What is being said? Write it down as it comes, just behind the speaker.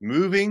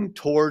Moving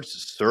towards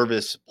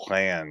service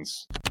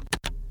plans.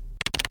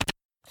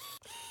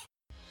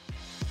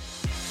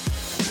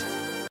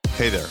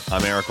 Hey there,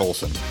 I'm Eric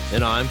Olson.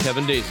 And I'm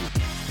Kevin Daisy.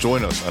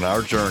 Join us on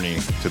our journey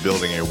to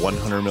building a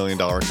 $100 million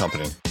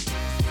company.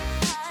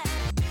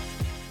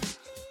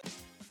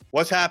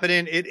 What's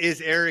happening? It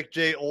is Eric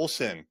J.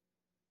 Olson.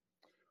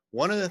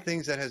 One of the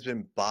things that has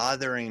been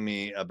bothering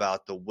me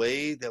about the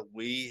way that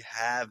we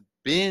have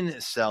been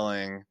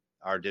selling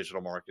our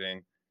digital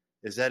marketing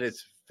is that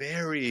it's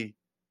very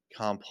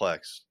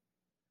complex.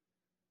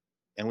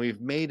 And we've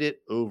made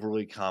it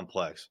overly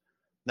complex.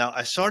 Now,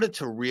 I started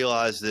to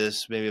realize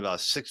this maybe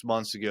about 6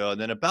 months ago. And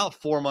then about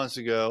 4 months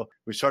ago,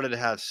 we started to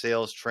have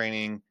sales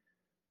training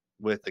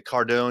with the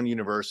Cardone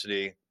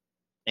University.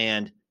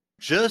 And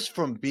just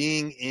from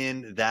being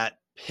in that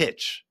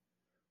pitch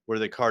where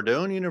the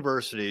Cardone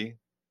University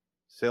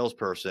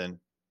salesperson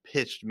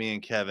pitched me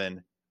and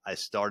Kevin, I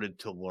started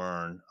to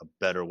learn a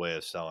better way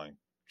of selling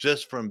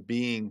just from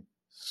being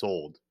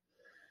sold.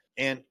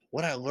 And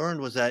what I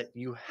learned was that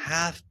you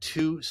have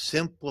to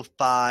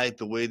simplify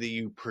the way that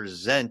you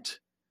present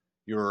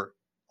your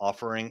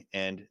offering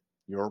and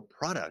your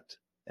product,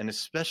 and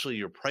especially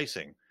your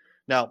pricing.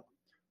 Now,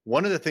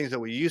 one of the things that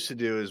we used to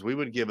do is we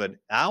would give an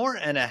hour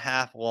and a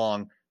half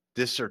long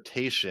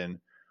dissertation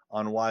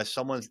on why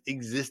someone's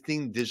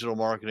existing digital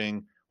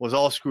marketing was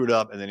all screwed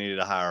up and they needed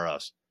to hire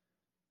us.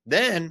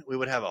 Then we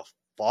would have a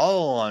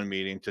follow-on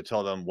meeting to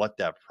tell them what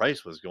that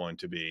price was going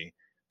to be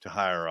to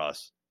hire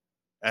us.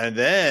 And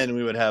then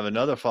we would have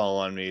another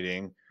follow-on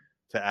meeting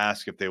to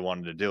ask if they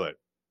wanted to do it.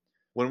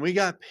 When we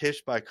got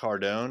pitched by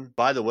Cardone,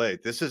 by the way,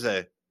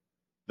 the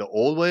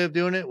old way of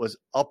doing it was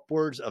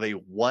upwards of a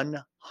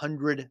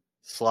 100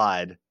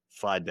 slide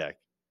deck.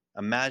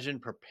 Imagine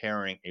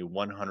preparing a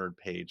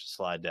 100-page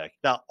slide deck.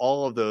 Now,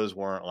 all of those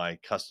weren't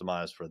like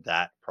customized for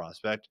that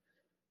prospect,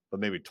 but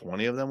maybe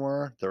 20 of them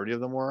were, 30 of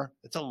them were.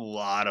 It's a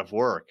lot of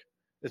work.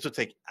 This would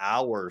take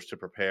hours to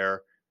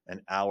prepare and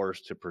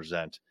hours to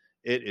present.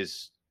 It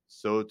is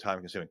so time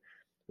consuming.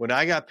 When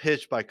I got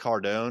pitched by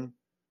Cardone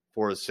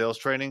for the sales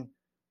training,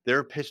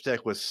 their pitch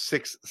deck was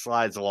 6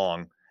 slides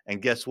long.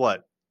 And guess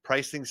what?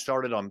 Pricing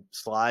started on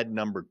slide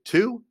number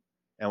 2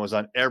 and was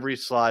on every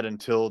slide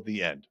until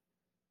the end.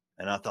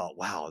 And I thought,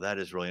 wow, that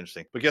is really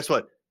interesting. But guess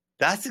what?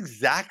 That's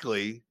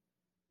exactly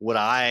what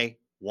I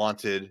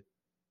wanted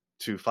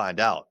to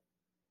find out.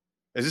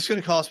 Is this going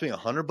to cost me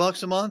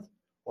 $100 a month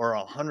or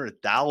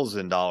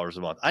 $100,000 a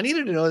month? I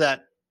needed to know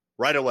that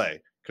right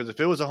away, because if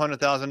it was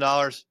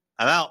 $100,000,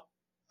 I'm out.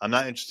 I'm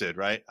not interested,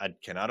 right? I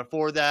cannot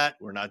afford that.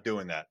 We're not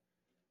doing that.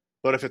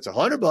 But if it's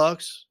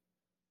 $100,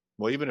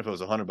 well, even if it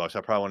was $100,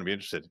 I probably wouldn't be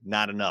interested.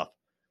 Not enough.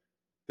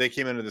 They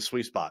came into the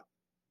sweet spot.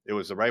 It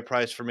was the right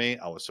price for me.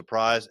 I was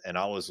surprised, and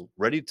I was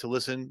ready to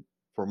listen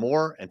for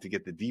more and to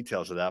get the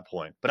details at that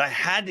point. But I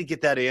had to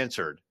get that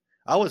answered.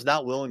 I was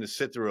not willing to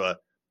sit through a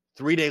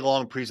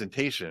 3-day-long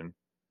presentation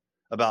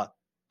about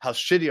how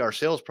shitty our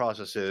sales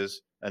process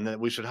is and that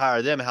we should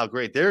hire them, how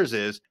great theirs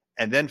is,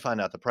 and then find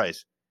out the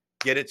price.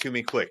 Get it to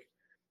me quick.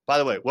 By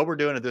the way, what we're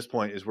doing at this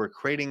point is we're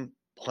creating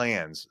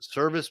plans,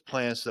 service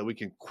plans, so that we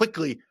can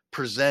quickly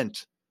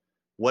present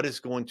what it's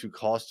going to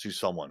cost to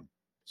someone.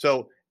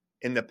 So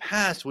in the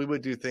past, we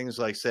would do things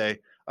like say,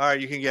 all right,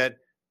 you can get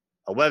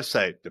a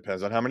website.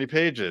 Depends on how many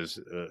pages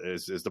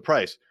is the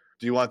price.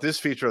 Do you want this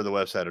feature of the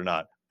website or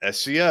not?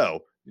 SEO.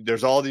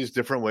 There's all these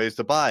different ways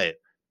to buy it.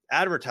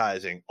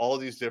 Advertising, all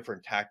these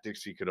different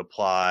tactics you could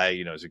apply.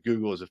 Is it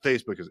Google? Is it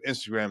Facebook? Is it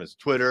Instagram? Is it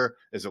Twitter?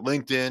 Is it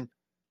LinkedIn?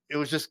 It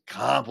was just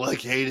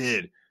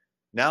complicated.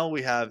 Now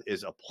we have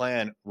is a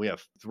plan. We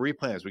have 3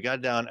 plans. We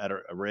got down at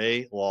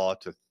Array Law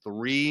to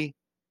 3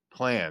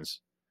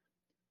 plans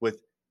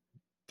with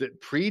the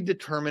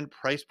predetermined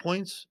price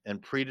points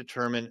and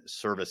predetermined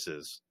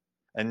services.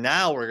 And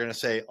now we're going to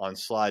say on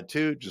slide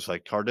 2, just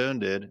like Cardone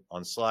did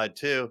on slide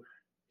 2,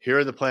 here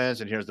are the plans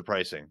and here's the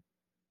pricing.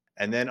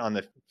 And then on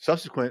the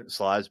subsequent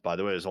slides, by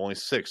the way, there's only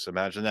 6.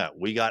 Imagine that.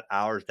 We got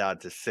ours down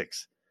to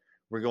 6.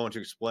 We're going to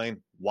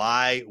explain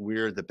why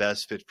we're the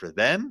best fit for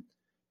them,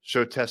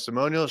 show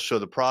testimonials, show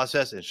the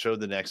process, and show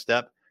the next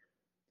step.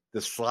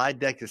 The slide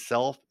deck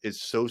itself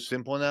is so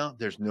simple now.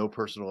 There's no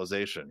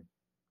personalization.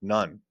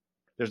 None.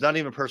 There's not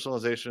even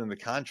personalization in the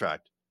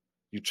contract.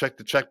 You check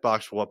the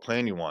checkbox for what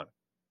plan you want.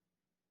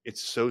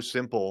 It's so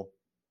simple.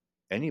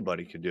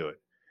 Anybody could do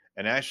it.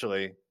 And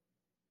actually,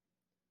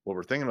 what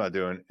we're thinking about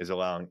doing is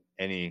allowing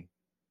any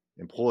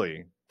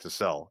employee to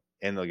sell,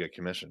 and they'll get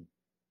commission.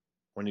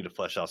 We need to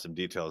flesh out some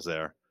details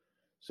there.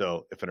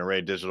 So if an Array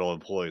Digital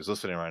employee is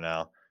listening right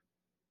now,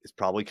 it's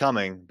probably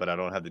coming, but I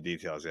don't have the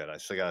details yet. I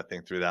still got to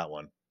think through that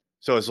one.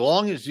 So as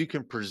long as you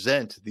can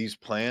present these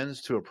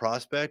plans to a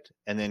prospect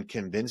and then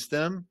convince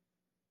them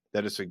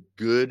that it's a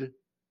good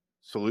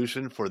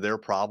solution for their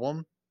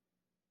problem,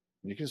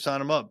 you can sign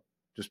them up.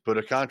 Just put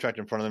a contract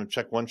in front of them,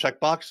 check one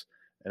checkbox,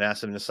 and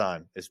ask them to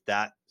sign. It's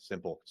that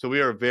simple. So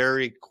we are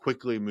very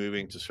quickly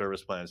moving to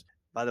service plans.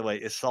 By the way,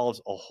 it solves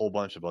a whole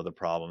bunch of other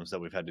problems that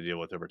we've had to deal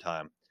with over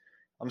time.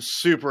 I'm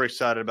super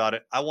excited about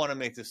it. I want to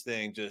make this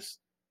thing just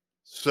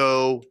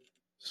so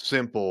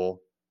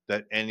simple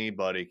that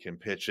anybody can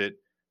pitch it.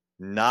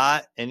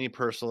 Not any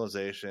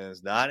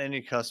personalizations, not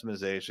any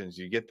customizations.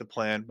 You get the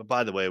plan. But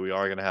by the way, we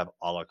are going to have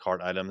a la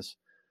carte items.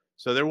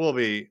 So there will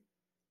be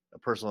a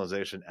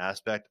personalization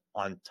aspect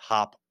on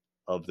top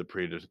of the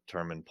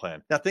predetermined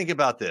plan. Now, think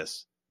about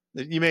this.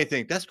 You may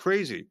think, that's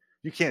crazy.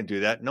 You can't do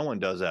that. No one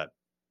does that.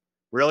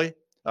 Really?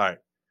 All right.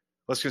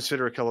 Let's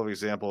consider a couple of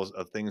examples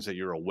of things that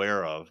you're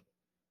aware of,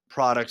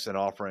 products and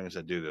offerings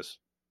that do this.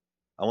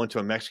 I went to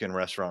a Mexican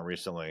restaurant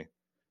recently.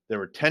 There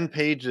were 10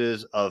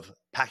 pages of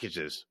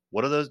packages.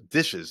 What are those?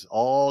 Dishes,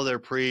 all their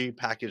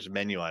pre-packaged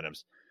menu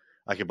items.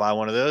 I could buy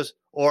one of those,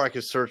 or I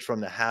could search from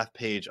the half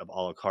page of a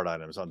la carte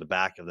items on the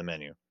back of the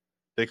menu.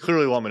 They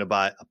clearly want me to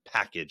buy a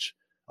package,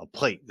 a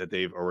plate that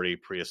they've already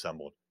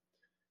pre-assembled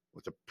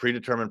with a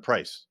predetermined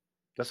price.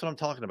 That's what I'm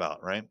talking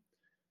about, right?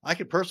 I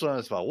could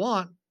personalize if I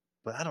want,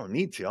 but I don't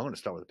need to. I'm going to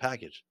start with a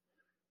package.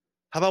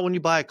 How about when you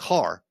buy a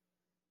car?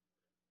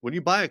 When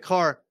you buy a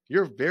car,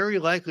 you're very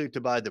likely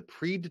to buy the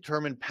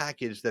predetermined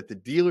package that the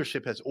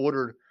dealership has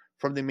ordered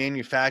from the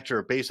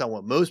manufacturer based on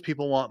what most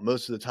people want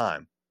most of the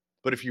time.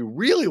 But if you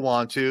really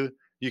want to,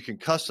 you can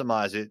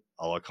customize it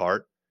a la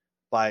carte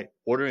by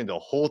ordering the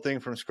whole thing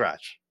from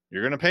scratch.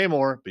 You're going to pay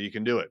more, but you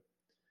can do it.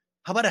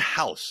 How about a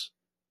house?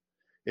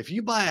 If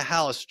you buy a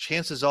house,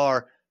 chances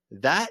are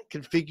that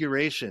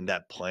configuration,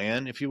 that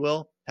plan, if you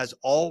will, has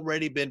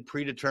already been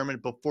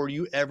predetermined before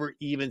you ever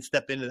even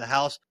step into the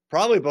house.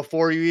 Probably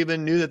before you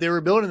even knew that they were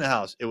building the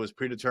house, it was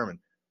predetermined.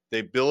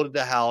 They build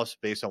the house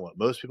based on what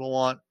most people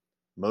want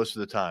most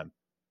of the time.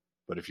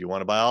 But if you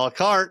want to buy a la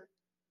carte,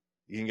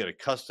 you can get a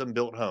custom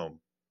built home.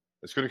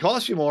 It's going to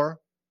cost you more,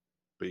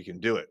 but you can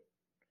do it.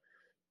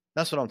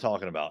 That's what I'm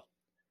talking about.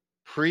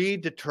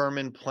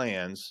 Predetermined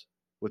plans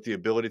with the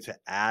ability to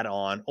add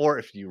on, or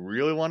if you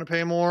really want to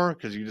pay more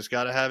because you just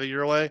got to have it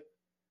your way,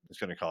 it's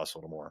going to cost a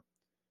little more.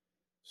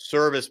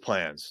 Service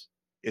plans.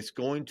 It's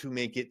going to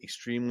make it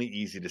extremely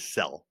easy to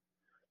sell.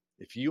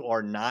 If you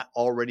are not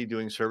already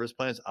doing service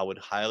plans, I would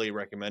highly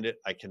recommend it.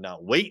 I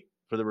cannot wait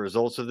for the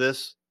results of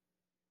this.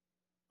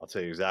 I'll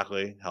tell you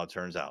exactly how it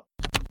turns out.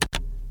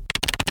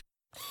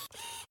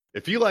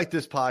 If you like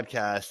this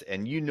podcast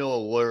and you know a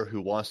lawyer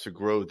who wants to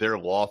grow their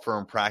law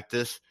firm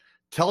practice,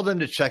 tell them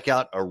to check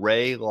out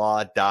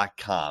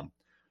ArrayLaw.com.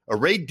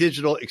 Array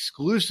Digital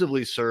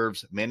exclusively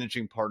serves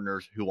managing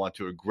partners who want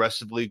to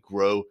aggressively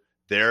grow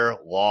their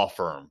law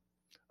firm.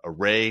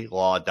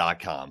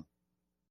 ArrayLaw.com.